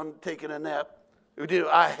laying down taking a nap.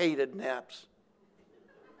 I hated naps.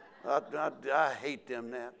 I hate them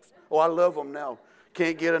naps. Oh, I love them now.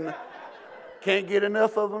 Can't get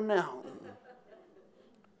enough of them now.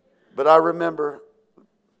 But I remember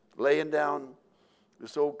laying down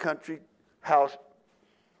this old country house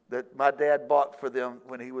that my dad bought for them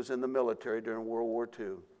when he was in the military during World War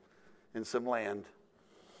II, in some land.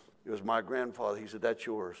 It was my grandfather. He said, "That's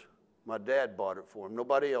yours." My dad bought it for him.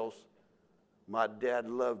 Nobody else. My dad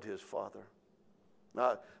loved his father.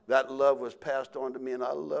 That love was passed on to me, and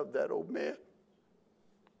I loved that old man.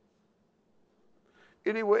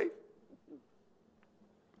 Anyway,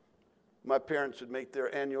 my parents would make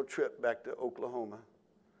their annual trip back to Oklahoma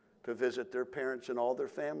to visit their parents and all their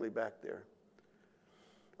family back there.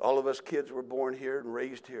 All of us kids were born here and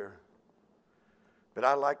raised here. But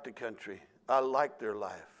I liked the country. I liked their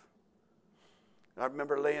life. I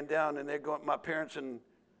remember laying down, and they're going, my parents and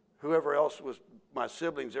whoever else was my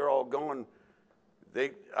siblings, they're all going.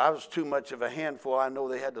 I was too much of a handful. I know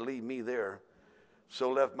they had to leave me there. So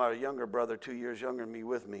left my younger brother, 2 years younger than me,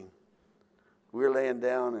 with me. We were laying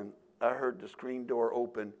down, and I heard the screen door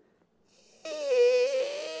open.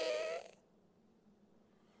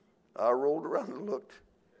 I rolled around and looked.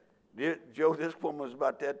 Joe, this woman was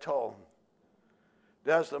about that tall.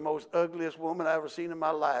 That's the most ugliest woman I ever seen in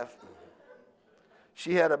my life.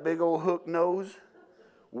 She had a big old hook nose,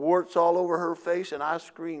 warts all over her face, and I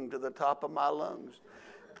screamed to the top of my lungs,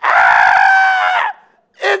 "Ah!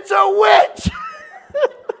 It's a witch!"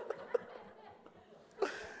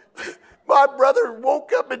 My brother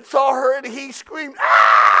woke up and saw her, and he screamed,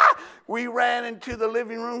 "Ah!" We ran into the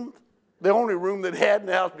living room, the only room that had in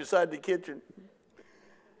the house beside the kitchen.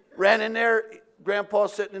 Ran in there. Grandpa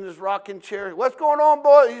sitting in his rocking chair. "What's going on,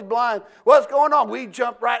 boy?" He's blind. "What's going on?" We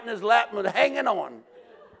jumped right in his lap and was hanging on.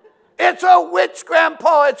 "It's a witch,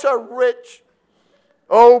 Grandpa. It's a witch."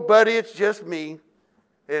 "Oh, buddy, it's just me."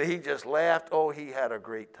 And he just laughed. Oh, he had a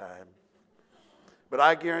great time. But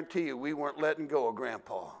I guarantee you, we weren't letting go of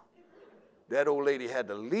Grandpa. That old lady had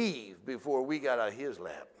to leave before we got out of his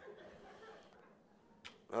lap.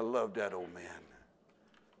 I loved that old man.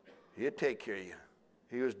 He'd take care of you.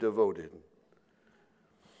 He was devoted.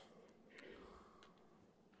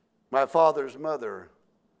 My father's mother,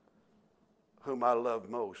 whom I love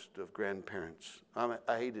most of grandparents. I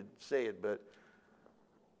hated to say it, but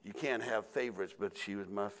you can't have favorites, but she was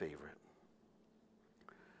my favorite.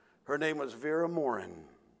 Her name was Vera Moren.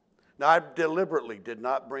 Now, I deliberately did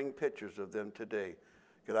not bring pictures of them today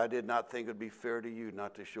because I did not think it would be fair to you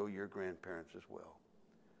not to show your grandparents as well.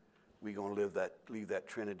 We're going to leave that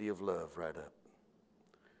trinity of love right up.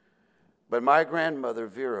 But my grandmother,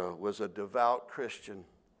 Vera, was a devout Christian.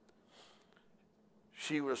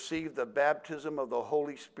 She received the baptism of the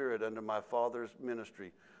Holy Spirit under my father's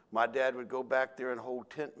ministry. My dad would go back there and hold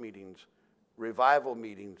tent meetings, revival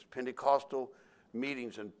meetings, Pentecostal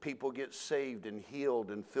meetings, and people get saved and healed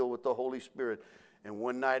and filled with the Holy Spirit. And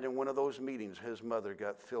one night in one of those meetings, his mother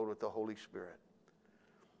got filled with the Holy Spirit.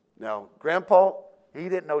 Now, Grandpa, he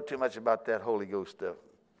didn't know too much about that Holy Ghost stuff.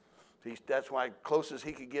 That's why closest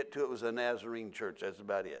he could get to it was a Nazarene church. That's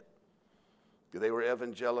about it. They were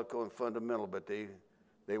evangelical and fundamental, but they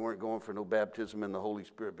weren't going for no baptism in the Holy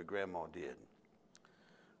Spirit, but Grandma did.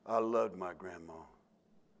 I loved my grandma.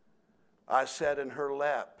 I sat in her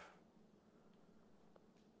lap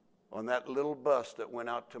on that little bus that went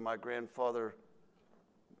out to my grandfather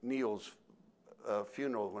Neil's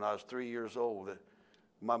funeral when I was 3 years old.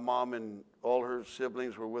 My mom and all her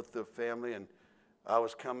siblings were with the family, and I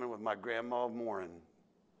was coming with my grandma Moren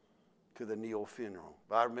to the Neil funeral.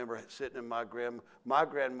 I remember sitting in my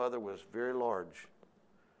grandmother was very large,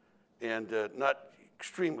 and not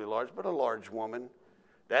extremely large, but a large woman.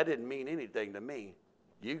 That didn't mean anything to me.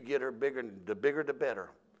 You get her bigger, the bigger the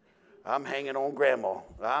better. I'm hanging on Grandma.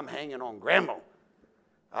 I'm hanging on Grandma.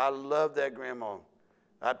 I love that Grandma.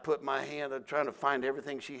 I'd put my hand, I'm trying to find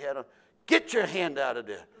everything she had on. Get your hand out of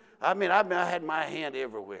there. I had my hand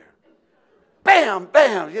everywhere. Bam,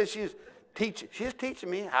 bam. Yeah, she's teaching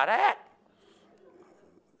me how to act.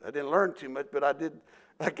 I didn't learn too much, but I did.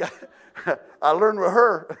 I learned with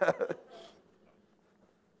her.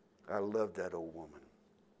 I loved that old woman.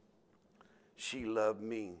 She loved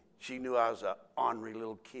me. She knew I was an ornery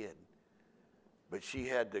little kid. But she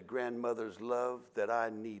had the grandmother's love that I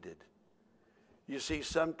needed. You see,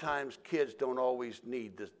 sometimes kids don't always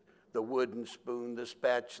need the wooden spoon, the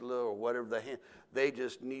spatula, or whatever the hand. They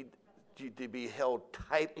just need to be held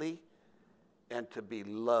tightly and to be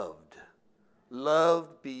loved.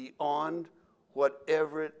 Loved beyond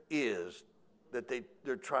whatever it is that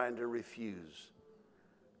they're trying to refuse.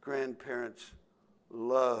 Grandparents,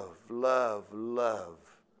 love, love, love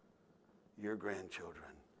your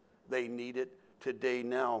grandchildren. They need it today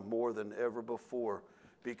now more than ever before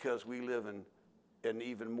because we live in an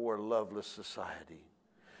even more loveless society.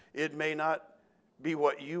 It may not be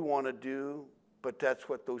what you want to do, but that's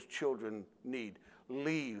what those children need.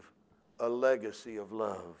 Leave a legacy of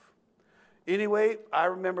love. Anyway, I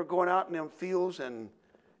remember going out in them fields and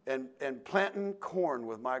planting corn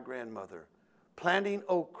with my grandmother, planting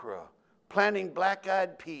okra, planting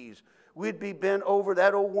black-eyed peas. We'd be bent over.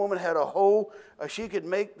 That old woman had a hoe. She could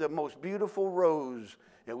make the most beautiful rows.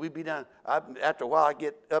 And we'd be down. After a while, I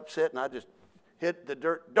get upset and I just hit the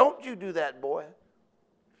dirt. Don't you do that, boy.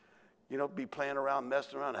 You know, be playing around,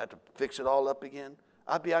 messing around. I have to fix it all up again.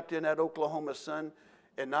 I'd be out there in that Oklahoma sun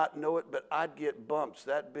and not know it, but I'd get bumps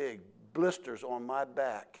that big, blisters on my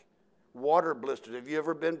back, water blisters. Have you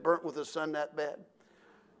ever been burnt with the sun that bad?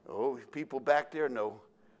 Oh, people back there know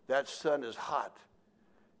that sun is hot.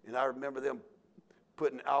 And I remember them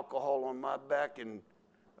putting alcohol on my back, and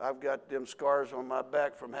I've got them scars on my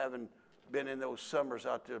back from having been in those summers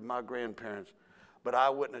out there with my grandparents. But I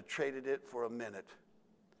wouldn't have traded it for a minute.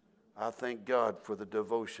 I thank God for the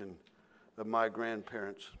devotion of my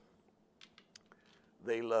grandparents.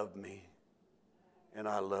 They loved me, and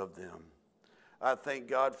I loved them. I thank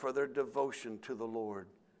God for their devotion to the Lord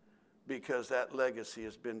because that legacy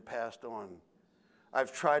has been passed on.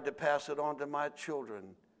 I've tried to pass it on to my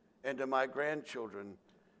children and to my grandchildren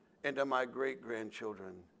and to my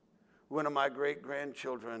great-grandchildren. One of my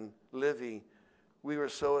great-grandchildren, Livy, we were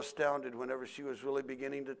so astounded whenever she was really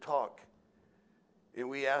beginning to talk. And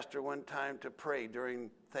we asked her one time to pray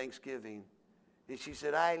during Thanksgiving. And she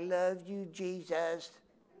said, I love you, Jesus.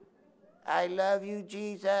 I love you,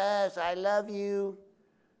 Jesus. I love you.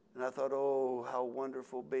 And I thought, oh, how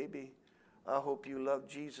wonderful, baby. I hope you love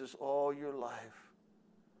Jesus all your life.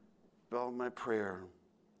 All my prayer.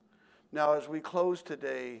 Now, as we close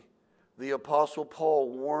today, the Apostle Paul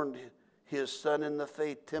warned his son in the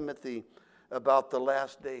faith, Timothy, about the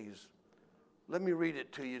last days. Let me read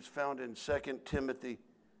it to you. It's found in 2 Timothy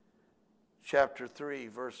chapter 3,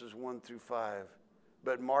 verses 1 through 5.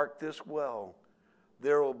 But mark this well,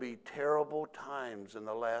 there will be terrible times in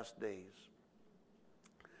the last days.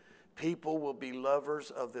 People will be lovers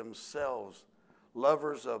of themselves,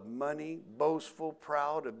 lovers of money, boastful,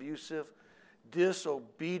 proud, abusive,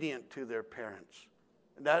 disobedient to their parents.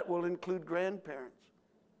 And that will include grandparents.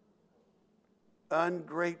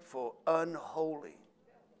 Ungrateful, unholy,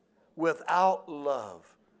 without love,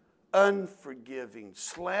 unforgiving,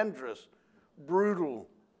 slanderous, brutal,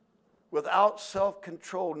 without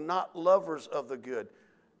self-control, not lovers of the good.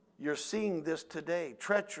 You're seeing this today.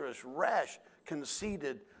 Treacherous, rash,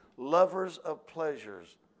 conceited, lovers of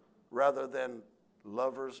pleasures rather than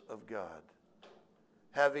lovers of God.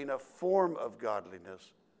 Having a form of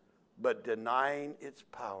godliness, but denying its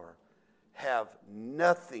power, have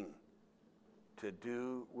nothing to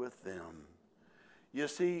do with them. You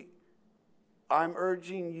see, I'm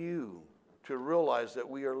urging you to realize that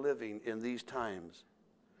we are living in these times.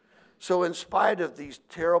 So in spite of these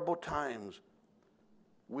terrible times,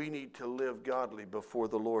 we need to live godly before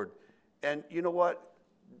the Lord. And you know what?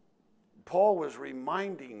 Paul was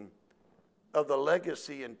reminding of the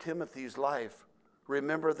legacy in Timothy's life.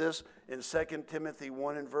 Remember this in 2 Timothy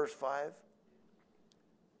 1 and verse 5?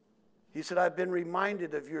 He said, I've been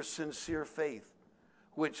reminded of your sincere faith,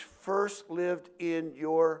 which first lived in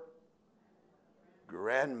your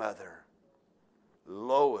grandmother,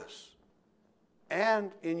 Lois,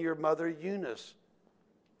 and in your mother, Eunice,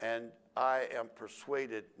 and I am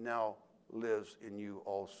persuaded now lives in you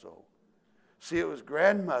also. See, it was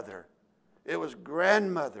grandmother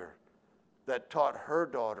that taught her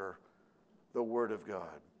daughter the Word of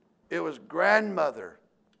God. It was grandmother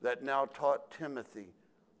that now taught Timothy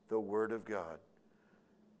the Word of God.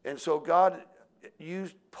 And so God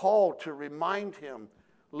used Paul to remind him,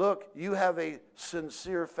 look, you have a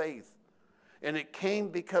sincere faith. And it came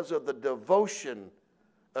because of the devotion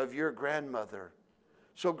of your grandmother.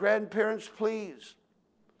 So grandparents, please,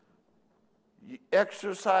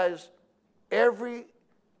 exercise every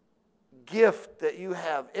gift that you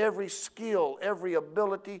have, every skill, every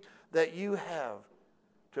ability that you have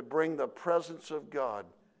to bring the presence of God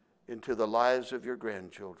into the lives of your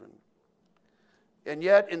grandchildren. And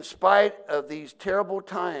yet, in spite of these terrible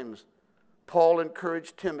times, Paul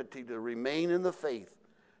encouraged Timothy to remain in the faith,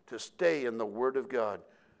 to stay in the Word of God.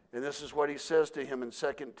 And this is what he says to him in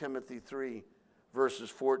 2 Timothy 3, verses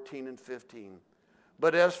 14 and 15.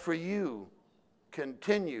 But as for you,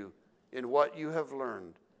 continue in what you have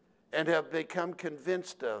learned and have become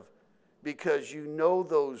convinced of, because you know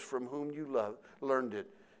those from whom you learned it.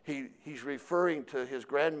 He's referring to his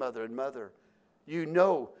grandmother and mother. You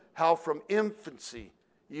know how from infancy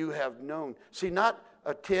you have known. See, not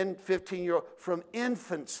a 10, 15-year-old, from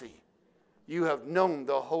infancy you have known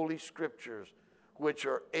the Holy Scriptures, which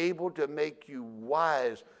are able to make you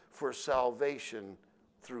wise for salvation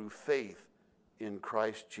through faith in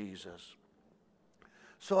Christ Jesus.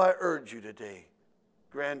 So I urge you today,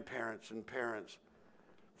 grandparents and parents,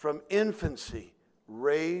 from infancy,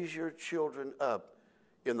 raise your children up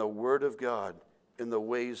in the Word of God, in the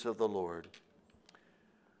ways of the Lord.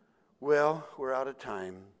 Well, we're out of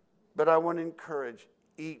time, but I want to encourage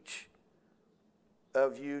each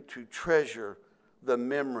of you to treasure the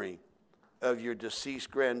memory of your deceased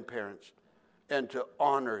grandparents and to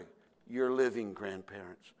honor your living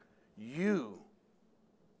grandparents. You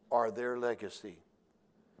are their legacy.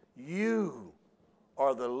 You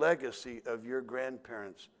are the legacy of your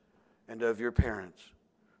grandparents and of your parents.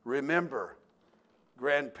 Remember,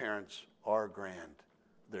 grandparents are grand.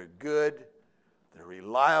 They're good. They're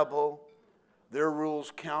reliable. Their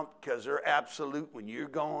rules count because they're absolute when you're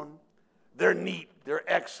gone. They're neat. They're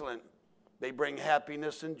excellent. They bring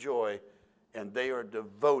happiness and joy, and they are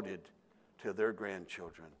devoted to their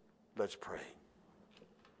grandchildren. Let's pray.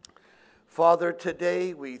 Father,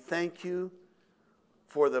 today we thank you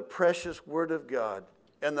for the precious Word of God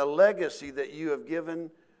and the legacy that you have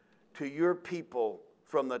given to your people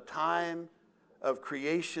from the time of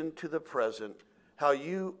creation to the present. How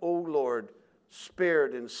you, O Lord,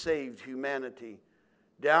 spared and saved humanity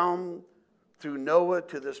down through Noah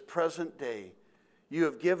to this present day. You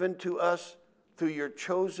have given to us through your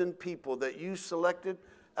chosen people that you selected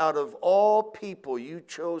out of all people. You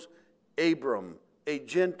chose Abram, a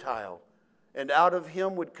Gentile, and out of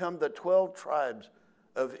him would come the 12 tribes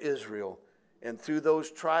of Israel. And through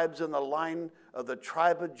those tribes in the line of the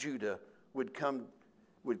tribe of Judah would come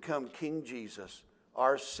King Jesus,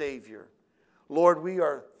 our Savior. Lord, we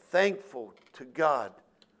are thankful to God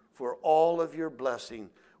for all of your blessing.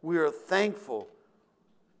 We are thankful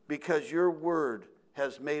because your word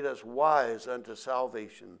has made us wise unto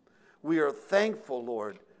salvation. We are thankful,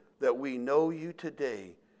 Lord, that we know you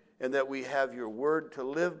today and that we have your word to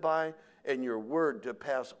live by and your word to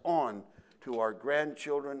pass on to our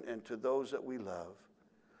grandchildren and to those that we love.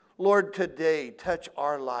 Lord, today, touch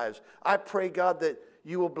our lives. I pray, God, that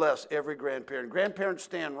you will bless every grandparent. Grandparents,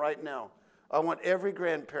 stand right now. I want every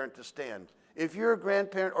grandparent to stand. If you're a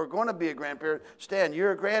grandparent or going to be a grandparent, stand.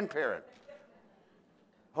 You're a grandparent.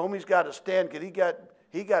 Homie's got to stand because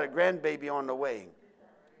he got a grandbaby on the way.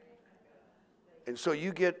 And so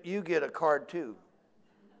you get a card too.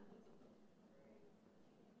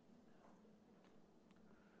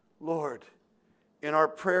 Lord, in our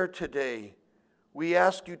prayer today, we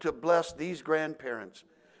ask you to bless these grandparents.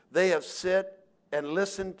 They have sit and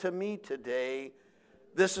listened to me today.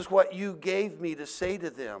 This is what you gave me to say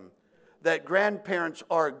to them, that grandparents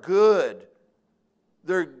are good.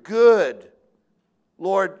 They're good.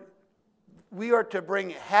 Lord, we are to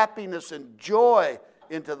bring happiness and joy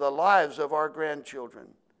into the lives of our grandchildren,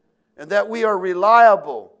 and that we are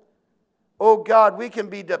reliable. Oh God, we can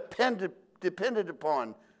be depended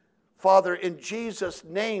upon. Father, in Jesus'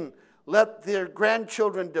 name, let their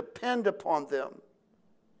grandchildren depend upon them.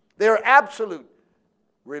 They are absolute.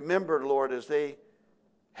 Remember, Lord, as they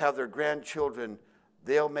have their grandchildren,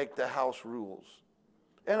 they'll make the house rules.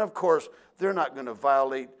 And of course, they're not going to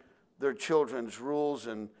violate their children's rules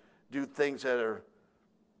and do things that are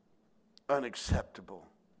unacceptable.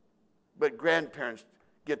 But grandparents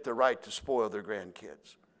get the right to spoil their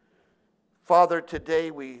grandkids. Father,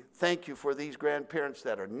 today we thank you for these grandparents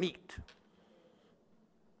that are neat.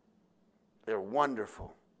 They're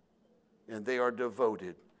wonderful. And they are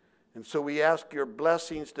devoted. And so we ask your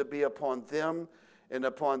blessings to be upon them and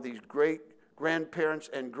upon these great grandparents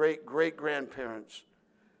and great-great-grandparents.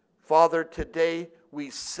 Father, today we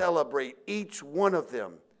celebrate each one of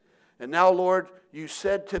them. And now, Lord, you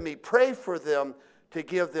said to me, pray for them to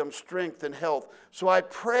give them strength and health. So I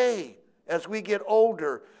pray as we get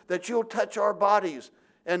older that you'll touch our bodies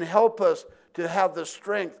and help us to have the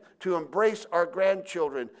strength to embrace our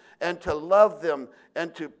grandchildren and to love them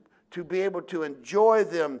and to be able to enjoy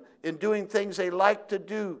them in doing things they like to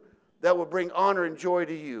do that will bring honor and joy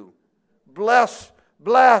to you. Bless,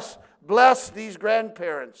 bless, bless these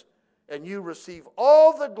grandparents, and you receive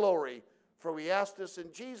all the glory, for we ask this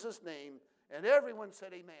in Jesus' name. And everyone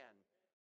said amen.